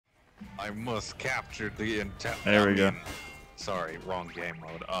I must capture the entire. There we go. Sorry, wrong game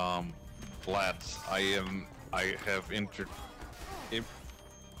mode. Lads, I have entered.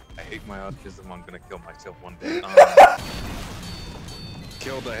 I hate my autism. I'm gonna kill myself one day.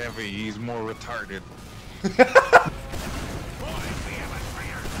 Kill the heavy. He's more retarded.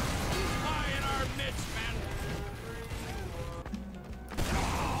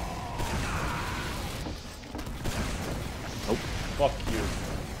 Nope. Fuck you.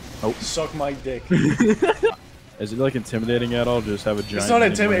 Nope. Suck my dick. Is it like intimidating at all? Just have a giant. It's not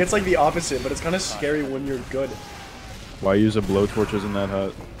intimidating. It's like the opposite, but it's kind of scary when you're good. Why use a blowtorch isn't that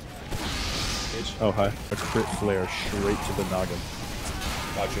hot? Bitch. Oh hi. A crit flare straight to the noggin.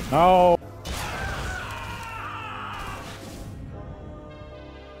 Gotcha. No.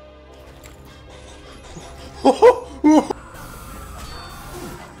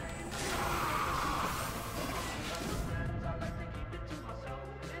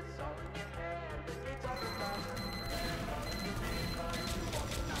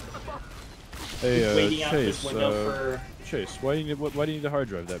 Hey, Chase, Chase, why do you need a hard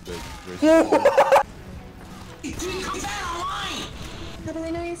drive that big? How do I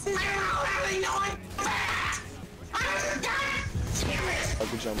know your sister? I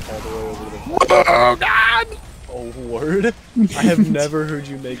could jump all the way over the. Oh God! Oh word! I have never heard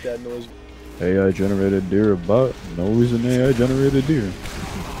you make that noise. AI generated deer bot. No reason AI generated deer.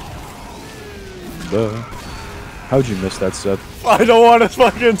 Duh. How'd you miss that, Seth? I don't want to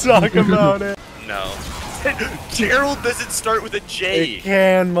fucking talk about it. No. Gerald doesn't start with a J. It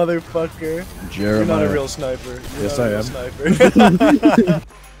can, motherfucker. Jeremiah. You're not a real sniper. Yes, I am. Sniper.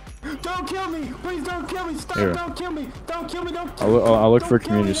 Don't kill me! Please don't kill me! Stop! Here. Don't kill me! Don't kill me! Don't kill me! I'll look for a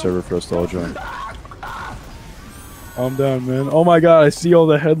community server for us to all join. I'm down, man. Oh my God, I see all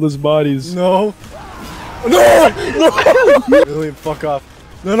the headless bodies. No. No! No! William, fuck off.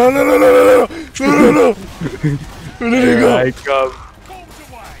 No, no, no, no, no, no, no, no, no, no. Where did he go? I come.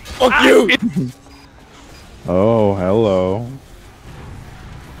 Fuck you! Oh, hello.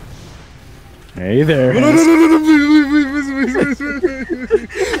 Hey there. No, no, no, no, no, please, please, please, please.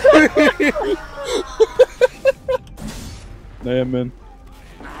 Hey, man.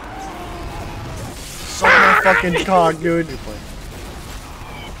 Suck my fucking cock, dude.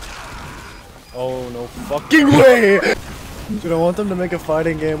 Oh, no fucking way! Dude, I want them to make a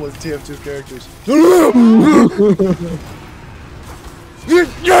fighting game with TF2 characters.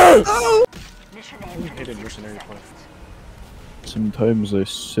 Hated mercenary point. Sometimes I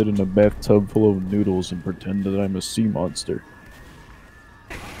sit in a bathtub full of noodles and pretend that I'm a sea monster.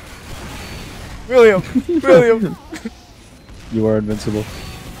 William! William! You are invincible.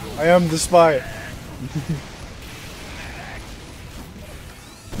 I am the spy.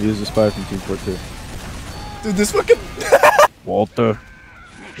 He is a spy from Team Fortress 2. Dude, this fucking. Walter.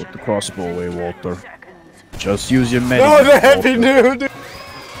 Put the crossbow away, Walter. Just use your medic. No, the heavy dude!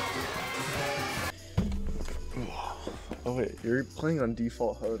 Oh wait, you're playing on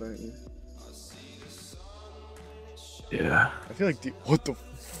default HUD, aren't you? Yeah. I feel like what the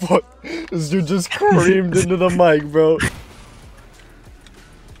fuck? This dude just screamed into the mic, bro.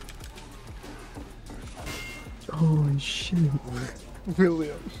 Holy shit.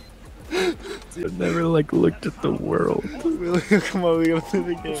 William. I've never like looked at the world. William, come on, we gotta play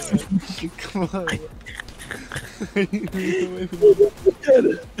the game. Man. Come on. Look at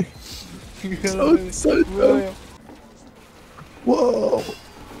it. So William. Whoa.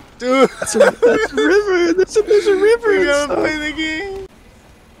 Dude. That's a river. There's a river. We gotta inside. play the game.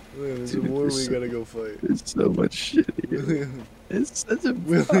 William, there's a Dude, war there's we so- gotta go fight. There's so much shit here. William. It's such a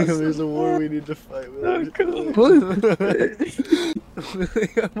William, there's a war we need to fight. William. William,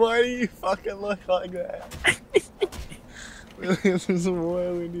 why do you fucking look like that? William, there's a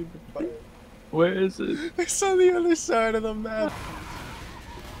war we need to fight. Where is it? It's on the other side of the map.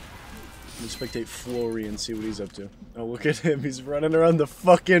 Let's spectate Flory and see what he's up to. Oh, look at him. He's running around the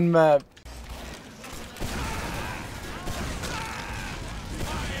fucking map.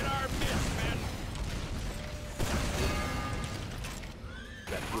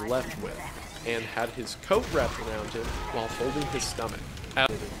 That he left with, and had his coat wrapped around him while holding his stomach,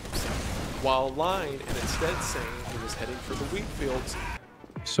 while lying and instead saying he was heading for the wheat fields.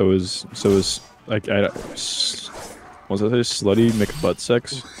 So is like was that his slutty McButt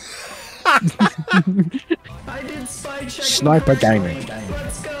sex? I did spy check. Sniper gaming.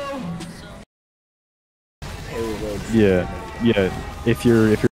 Let's go. Yeah. If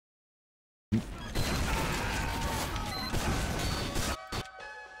you're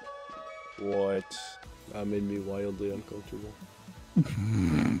What? That made me wildly uncomfortable.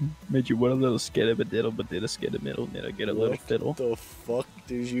 Made you want a little skidabadiddle, but did a skidamiddle, did I get a little fiddle? What the fuck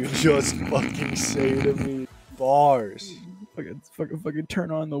did you just fucking say to me? Bars. Fucking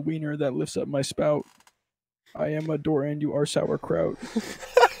turn on the wiener that lifts up my spout. I am a door and you are sauerkraut.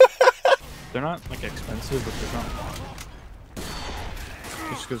 They're not like expensive, but they're not.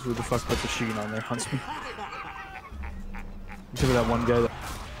 Just because who the fuck put the Sheen on there, Huntsman? Except for that one guy that.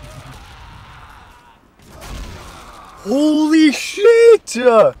 Holy shit!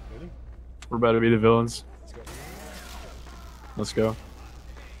 We're about to be the villains. Let's go.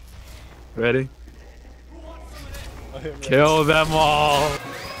 Ready? Kill them all!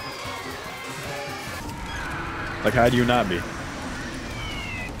 Like, how do you not be?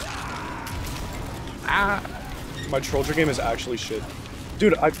 My Trollger game is actually shit.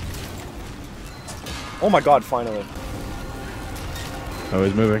 Dude, oh my god, finally. Oh,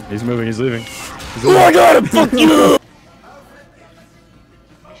 he's moving. He's moving. He's leaving. Oh my god, fuck you!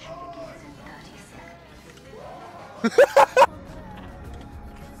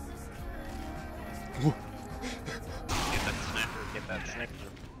 Get that snicker.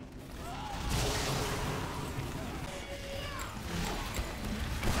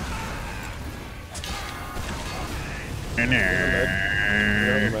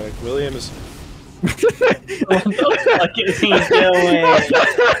 William is. What the fuck is he doing?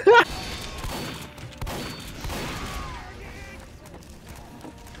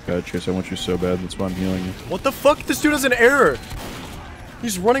 God, Chase, I want you so bad. That's why I'm healing you. What the fuck? This dude has an error.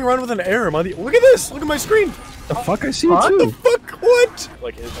 He's running around with an error. Am I the? Look at this. Look at my screen. The fuck? I see it What too. the fuck? What?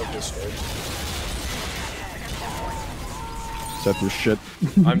 Like his story. Set this shit.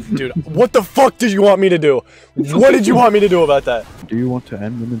 Dude. What the fuck did you want me to do? What did you want me to do about that? Do you want to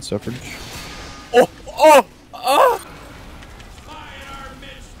end women's suffrage? Oh! Oh! Oh!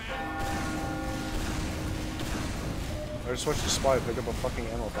 I just watched the spy pick up a fucking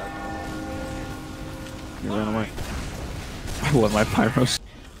ammo pack. You ran away. I love my pyros.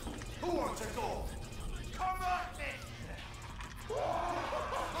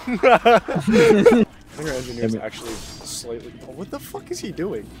 I think our engineer's actually slightly. Oh, what the fuck is he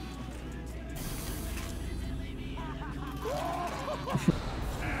doing?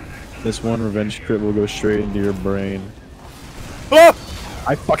 This one revenge crit will go straight into your brain. Ah!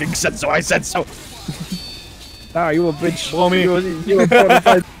 I fucking said so. I said so. Ah, you a bitch. Blow me. You a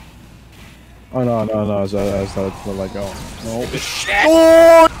fortified. Oh no, no, no! I thought it like, oh no. Shit!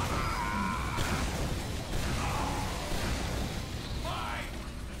 Oh!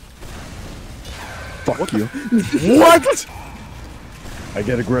 Fuck you. What? I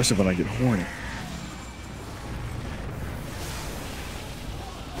get aggressive when I get horny.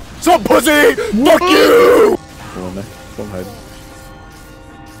 Some pussy! Fuck you! Go on there. Go ahead.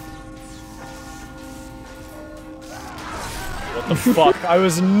 What the fuck? I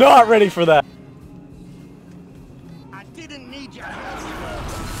was not ready for that. I didn't need your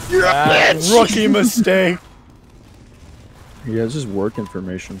Rookie mistake. Yeah, this is work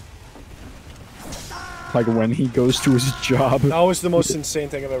information. Like when he goes to his job. That was the most insane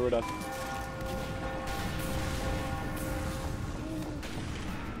thing I've ever done.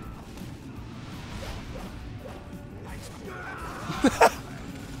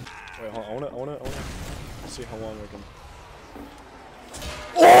 Wait, hold on. I wanna see how long we can.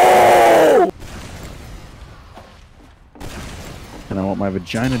 Oh! And I want my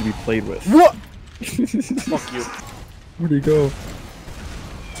vagina to be played with. What? Fuck you. Where'd he go?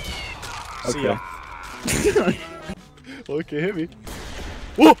 See ya. Okay, hit me.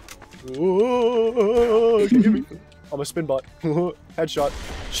 Whoa! Whoa! Okay, hit me. I'm a spin bot. Headshot.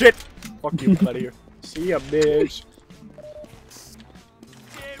 Shit! Fuck you. I'm out of here. See ya, bitch.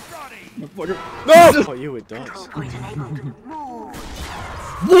 No! Oh, you, it does.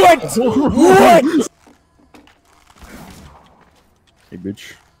 What? What? Hey,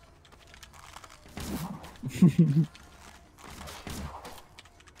 bitch.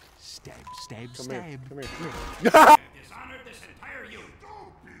 Come here. dishonored this entire unit.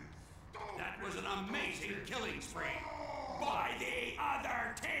 That was an amazing killing spree. By the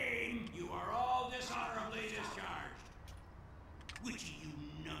other team, you are all dishonorably discharged. Which of you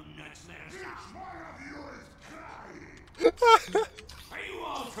numbnuts let us down? Are you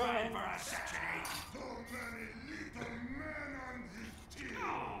all trying for a Section 8?